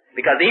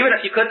 Because even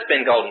if you could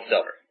spend gold and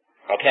silver,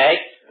 okay,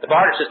 the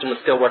barter system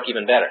would still work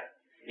even better.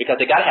 Because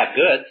they got to have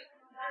goods.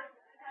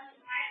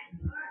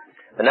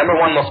 The number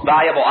one most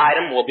valuable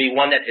item will be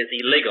one that is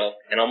illegal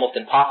and almost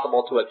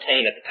impossible to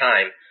obtain at the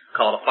time,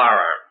 called a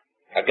firearm,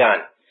 a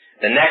gun.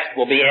 The next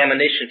will be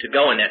ammunition to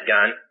go in that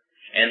gun,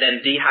 and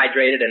then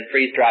dehydrated and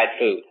freeze-dried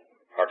food,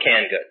 or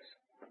canned goods.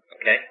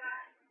 Okay?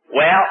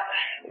 Well,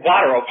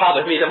 water will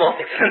probably be the most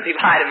expensive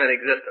item in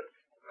existence.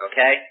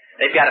 Okay?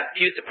 They've got a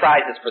few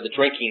surprises for the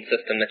drinking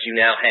system that you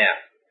now have.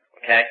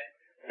 Okay?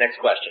 Next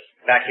question.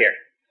 Back here.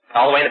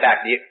 All the way in the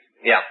back.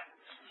 Yeah.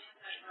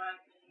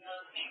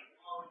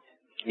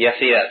 Yes,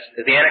 he is.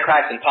 Is the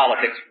Antichrist in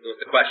politics was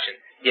the question.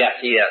 Yes,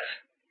 he is.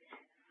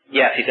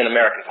 Yes, he's in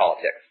American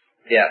politics.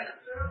 Yes.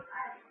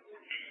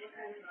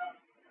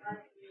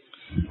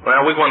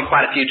 Well, we've won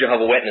quite a few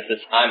Jehovah's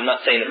Witnesses. I'm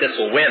not saying that this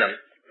will win them,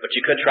 but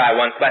you could try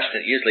one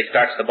question. It usually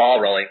starts the ball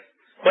rolling.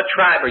 What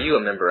tribe are you a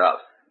member of?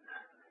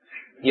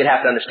 You'd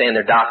have to understand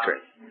their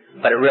doctrine.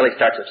 But it really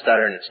starts with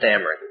stuttering and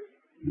stammering.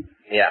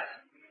 Yes.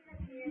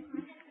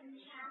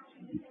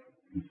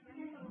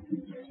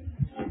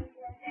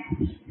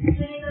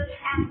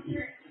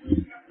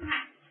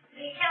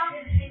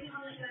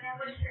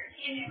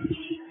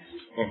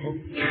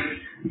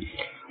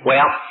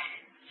 Well,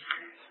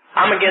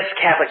 I'm against the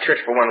Catholic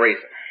Church for one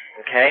reason,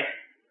 okay?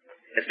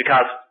 It's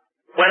because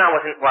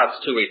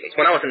it's two reasons.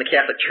 When I was in the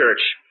Catholic Church,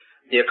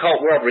 the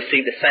occult world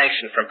received a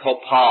sanction from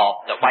Pope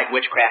Paul that white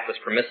witchcraft was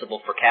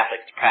permissible for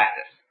Catholics to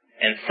practice.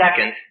 And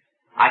second,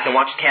 I can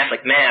watch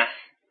Catholic Mass.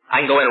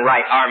 I can go in and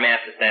write our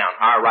Masses down,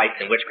 our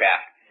rites in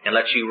witchcraft, and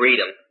let you read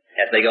them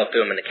as they go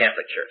through them in the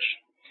Catholic Church.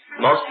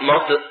 Most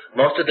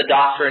of the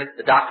doctrine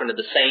of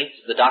the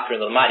saints, the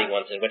doctrine of the mighty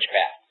ones in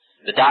witchcraft.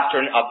 The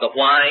doctrine of the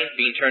wine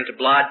being turned to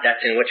blood, that's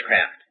in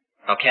witchcraft.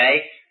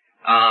 Okay?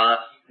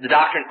 The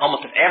doctrine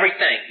almost of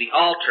everything, the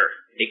altar,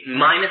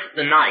 minus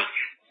the knife,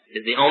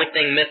 is the only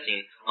thing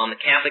missing on the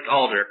Catholic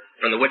altar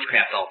from the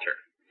witchcraft altar.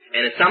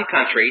 And in some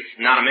countries,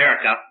 not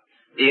America,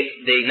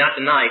 not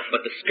the knife,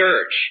 but the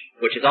scourge,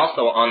 which is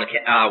also on the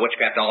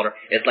witchcraft altar,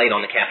 is laid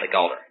on the Catholic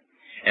altar.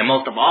 And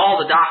most of all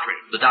the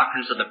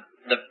doctrines of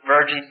the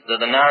virgins, the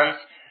nuns,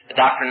 the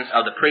doctrines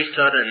of the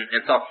priesthood,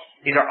 and so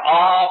these are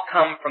all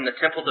come from the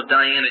temples of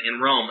Diana in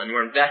Rome and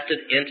were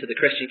invested into the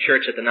Christian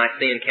church at the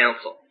Nicene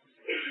Council.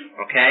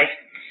 Okay?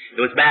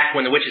 It was back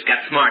when the witches got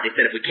smart. They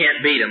said, if we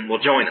can't beat them,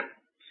 we'll join them.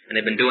 And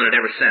they've been doing it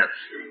ever since.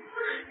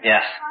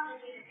 Yes.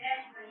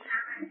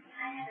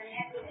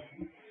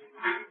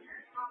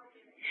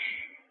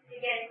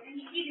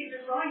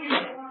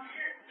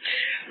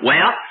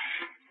 Well,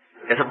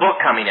 there's a book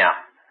coming out,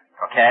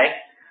 okay,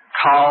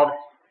 called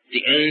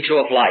The Angel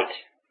of Light,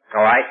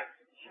 all right?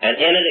 And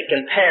in it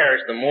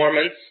compares the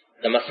Mormons,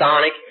 the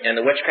Masonic, and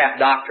the witchcraft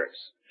doctrines.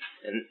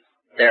 And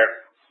they're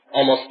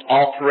almost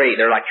all three.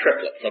 They're like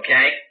triplets,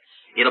 okay?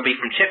 It'll be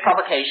from Chick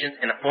Publications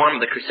in the form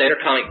of the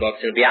Crusader comic books,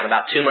 and it'll be out in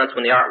about 2 months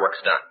when the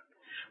artwork's done.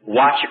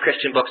 Watch your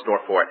Christian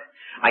bookstore for it.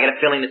 I got a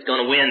feeling it's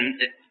going to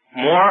win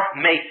more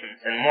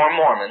Masons and more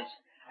Mormons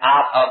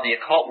out of the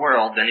occult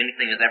world than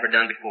anything has ever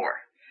done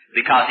before.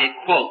 Because it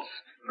quotes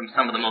from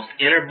some of the most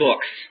inner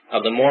books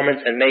of the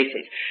Mormons and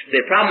Masons.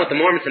 The problem with the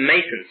Mormons and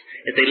Masons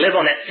is they live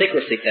on that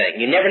secrecy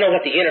thing. You never know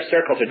what the inner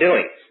circles are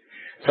doing.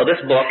 So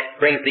this book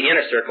brings the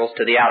inner circles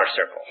to the outer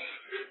circle.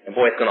 And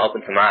boy, it's going to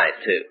open some eyes,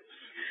 too.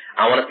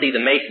 I want to see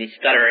the Masons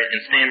stutter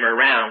and stammer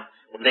around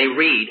when they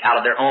read out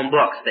of their own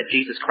books that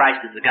Jesus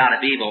Christ is the God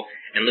of evil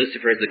and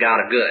Lucifer is the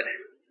God of good.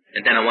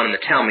 And then I want them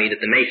to tell me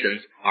that the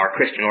Masons are a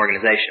Christian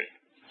organization.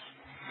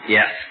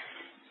 Yes.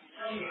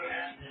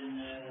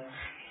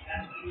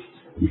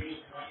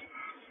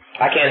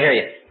 I can't hear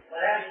you.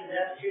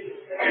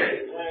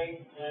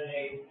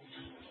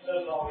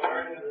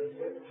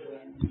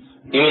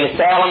 You mean the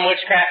Salem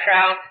witchcraft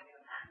trial?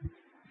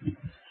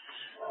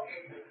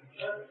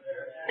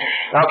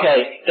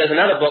 Okay, there's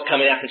another book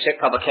coming out from Chick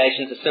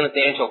Publications as soon as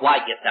The Angel of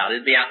Light gets out.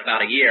 It'll be out in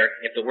about a year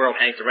if the world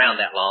hangs around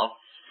that long.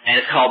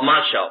 And it's called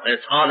Moncho, and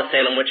it's on the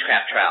Salem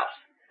witchcraft trials.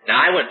 Now,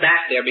 I went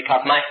back there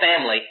because my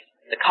family,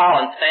 the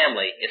Collins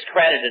family, is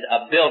credited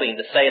of building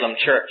the Salem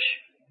church,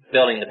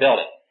 building the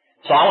building.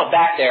 So I went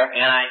back there,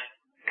 and I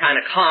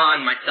kind of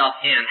conned myself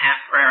in,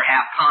 half prayer,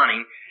 half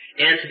conning,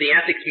 into the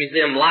Ethics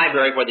Museum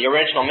library where the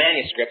original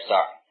manuscripts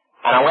are.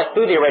 And I went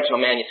through the original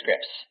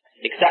manuscripts.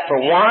 Except for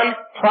one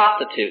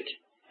prostitute,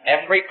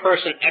 every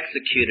person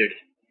executed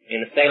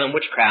in the Salem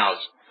witch trials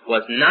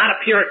was not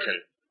a Puritan,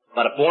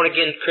 but a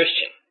born-again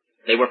Christian.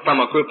 They were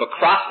from a group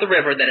across the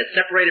river that had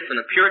separated from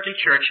the Puritan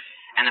church,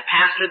 and the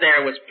pastor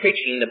there was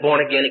preaching the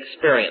born-again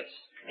experience.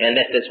 And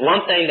that there's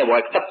one thing that will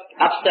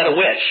upset a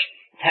witch,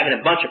 having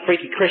a bunch of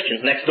freaky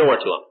Christians next door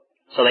to him.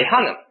 So they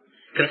hung him.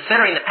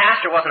 Considering the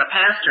pastor wasn't a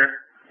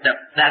pastor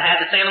that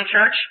had the Salem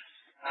church,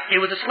 he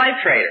was a slave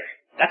trader.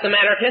 That's a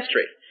matter of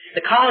history.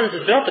 The Collins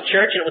built the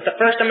church, and it was the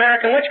first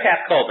American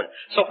witchcraft coven.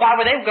 So why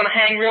were they going to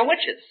hang real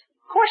witches?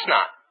 Of course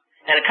not.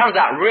 And it comes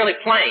out really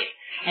plain.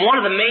 And one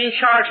of the main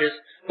charges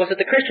was that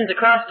the Christians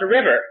across the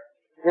river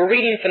were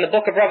reading from the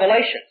book of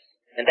Revelations,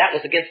 and that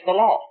was against the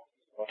law.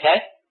 Okay?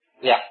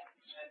 Yeah.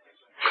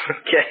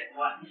 Okay.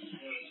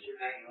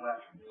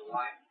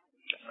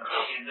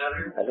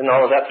 I didn't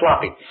know it was that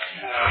sloppy.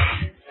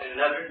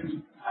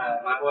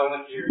 My boy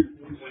went to your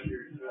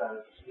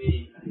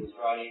meeting, I think it was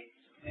Friday,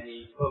 and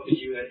he spoke to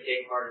you at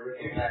Tape Hard with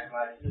your tax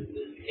license. Is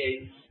this the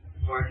case?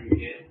 Weren't you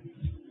good?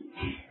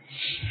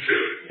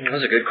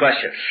 Those are good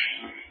questions.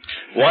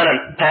 One,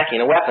 I'm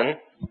packing a weapon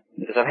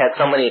because I've had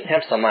so many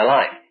attempts on my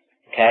life.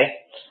 Okay?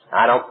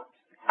 I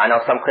know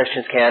some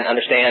Christians can't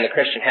understand a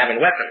Christian having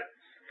a weapon.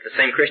 The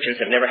same Christians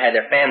have never had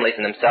their families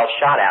and themselves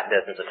shot at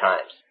dozens of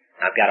times.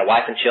 I've got a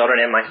wife and children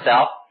and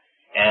myself,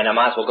 and I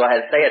might as well go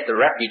ahead and say at the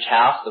refuge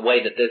house the way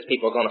that those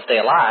people are going to stay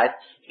alive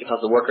because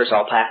the workers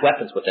all pack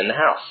weapons within the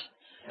house.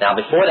 Now,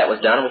 before that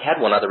was done, we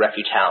had one other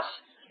refuge house.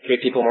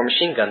 3 people were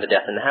machine gunned to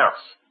death in the house.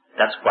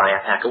 That's why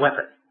I pack a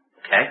weapon.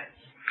 Okay?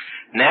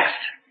 Next,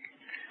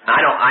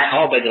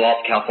 I obey the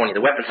laws of California.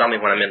 The weapon's on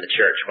me when I'm in the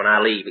church. When I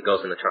leave, it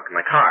goes in the trunk of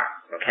my car.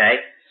 Okay?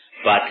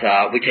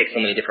 But we take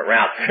so many different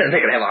routes. They're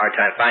going to have a hard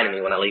time finding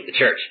me when I leave the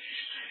church.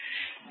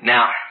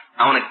 Now,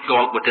 I want to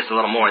go with this a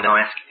little more, and then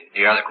I'll ask you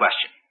the other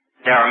question.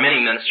 There are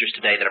many ministers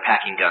today that are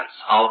packing guns,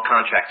 all with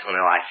contracts on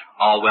their life,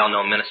 all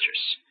well-known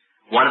ministers.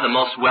 One of the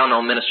most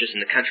well-known ministers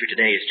in the country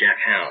today is Jack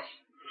Howes.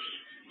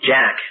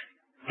 Jack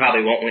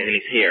probably won't when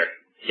he's here.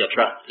 He'll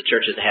trust the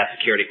churches to have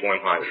security for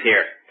him while he's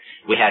here.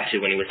 We had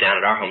to when he was down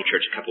at our home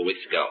church a couple of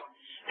weeks ago.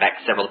 In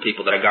fact, several of the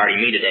people that are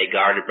guarding me today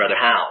guarded Brother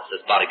Howes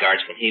as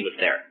bodyguards when he was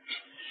there.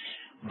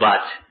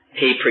 But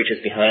he preaches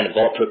behind a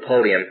bulletproof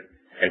podium,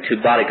 and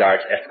 2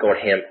 bodyguards escort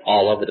him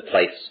all over the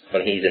place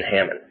when he's in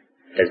Hammond.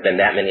 There's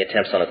been that many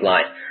attempts on his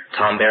life.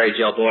 Tom Berry,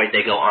 Joe Boyd,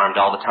 they go armed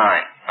all the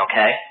time.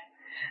 Okay?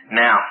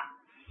 Now,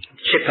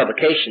 Chick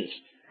Publications,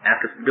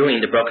 after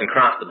doing The Broken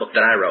Cross, the book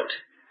that I wrote,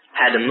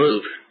 had to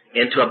move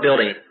into a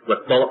building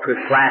with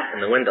bulletproof glass in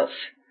the windows.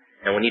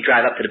 And when you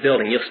drive up to the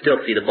building, you'll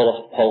still see the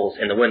bullet holes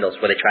in the windows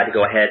where they tried to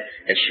go ahead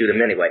and shoot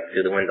them anyway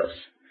through the windows.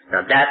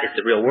 Now that is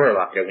the real world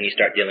out there when you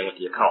start dealing with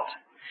the occult.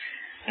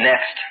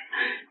 Next,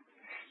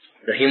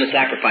 the human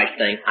sacrifice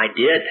thing, I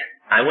did.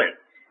 I went,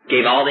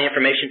 gave all the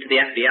information to the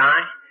FBI.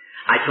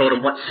 I told them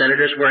what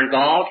senators were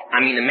involved.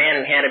 I mean, the man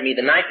who handed me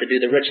the knife to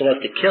do the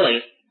ritualistic killing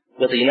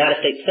was a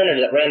United States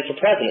senator that ran for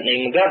president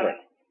named McGovern.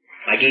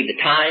 I gave the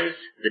times,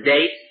 the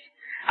dates.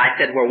 I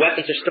said where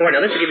weapons are stored.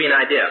 Now, this will give you an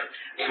idea.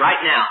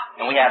 Right now,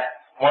 and we have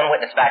one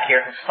witness back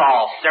here who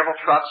saw several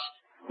trucks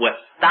with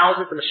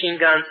thousands of machine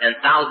guns and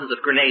thousands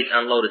of grenades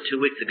unloaded 2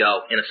 weeks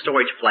ago in a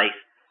storage place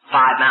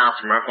 5 miles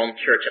from our home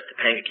church up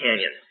Topanga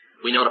Canyon.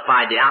 We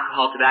notified the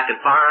Alcohol, Tobacco,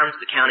 and Firearms,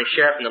 the county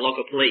sheriff, and the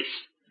local police.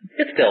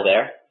 It's still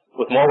there,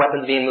 with more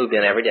weapons being moved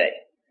in every day.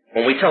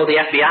 When we told the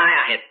FBI,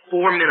 I had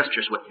 4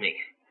 ministers with me.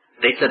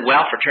 They said,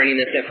 well, for turning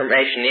this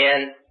information in,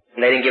 and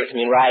they didn't give it to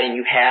me in writing,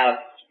 you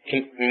have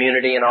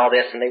community and all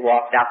this, and they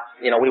walked out,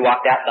 we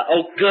walked out, and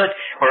oh, good,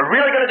 we're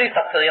really going to do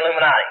something to the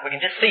Illuminati. We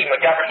can just see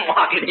McGovern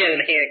walking in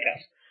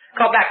handcuffs.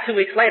 Called back 2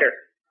 weeks later.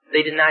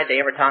 They denied they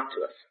ever talked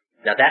to us.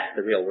 Now, that's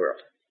the real world,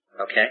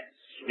 okay?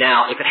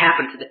 Now, if it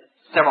happened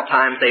several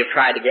times, they've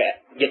tried to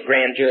get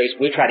grand juries.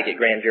 We tried to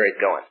get grand juries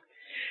going.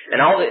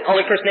 And the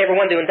only person they ever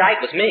wanted to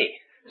indict was me.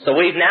 So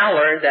we've now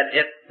learned that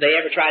if they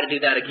ever try to do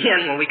that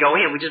again, when we go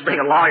in, we just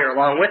bring a lawyer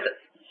along with us.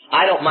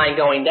 I don't mind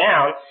going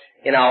down,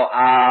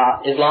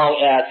 as long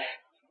as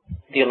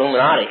the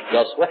Illuminati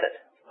goes with it.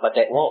 But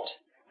they won't.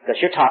 Because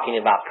you're talking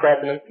about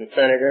presidents and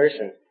senators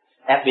and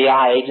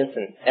FBI agents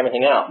and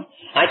everything else.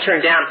 I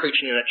turned down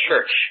preaching in a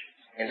church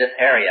in this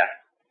area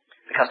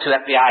because 2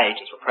 FBI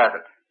agents were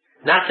present.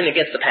 Nothing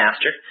against the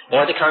pastor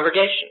or the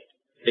congregation,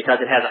 because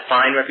it has a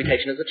fine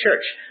reputation as a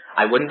church.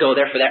 I wouldn't go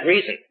there for that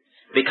reason.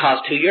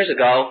 Because 2 years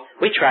ago,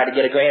 we tried to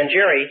get a grand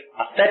jury,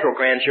 a federal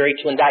grand jury,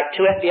 to indict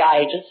 2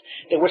 FBI agents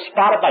that were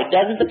spotted by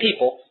dozens of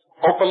people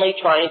openly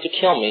trying to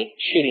kill me,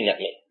 shooting at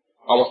me,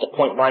 almost at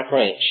point-blank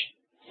range.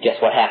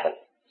 Guess what happened?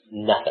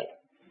 Nothing.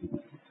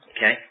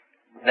 Okay?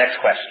 Next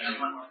question.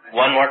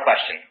 One more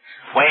question.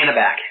 Way in the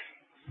back.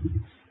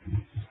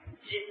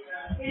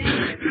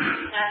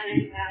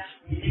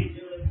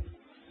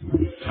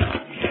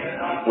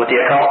 With the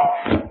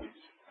occult?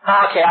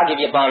 Okay, I'll give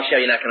you a bombshell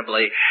you're not going to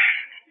believe.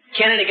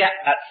 Kennedy got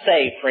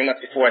saved 3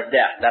 months before his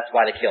death. That's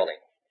why they killed him.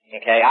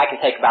 Okay, I can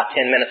take about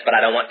 10 minutes, but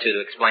I don't want to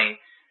explain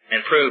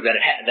and prove that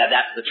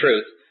that's the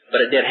truth.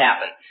 But it did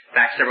happen. In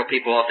fact, several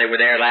people, if they were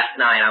there last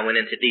night, I went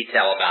into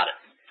detail about it.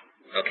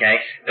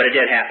 Okay, but it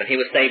did happen. He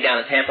was saved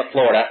down in Tampa,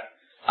 Florida,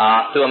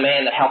 through a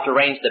man that helped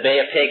arrange the Bay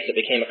of Pigs that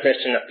became a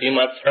Christian a few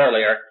months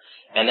earlier,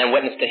 and then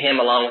witnessed to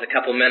him along with a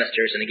couple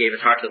ministers, and he gave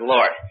his heart to the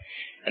Lord.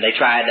 And they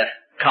tried to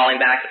call him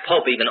back. The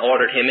Pope even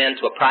ordered him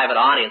into a private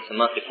audience a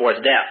month before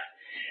his death,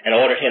 and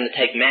ordered him to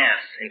take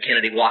Mass, and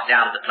Kennedy walked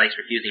out of the place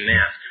refusing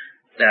Mass.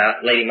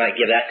 The lady might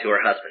give that to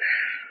her husband.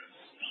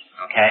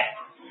 Okay?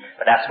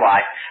 But that's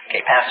why. Okay,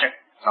 Pastor,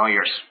 it's all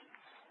yours.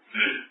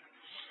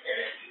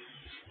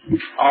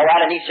 All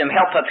right, I need some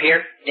help up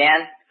here.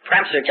 Dan,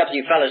 perhaps a couple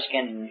of you fellas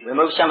can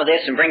remove some of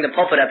this and bring the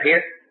pulpit up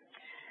here.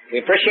 We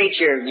appreciate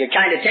your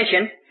kind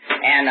attention,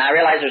 and I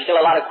realize there's still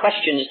a lot of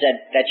questions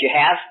that you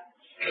have.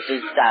 This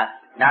is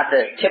not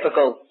the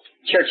typical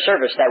church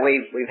service that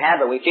we've had,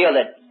 but we feel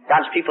that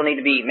God's people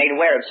need to be made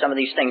aware of some of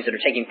these things that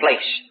are taking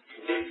place.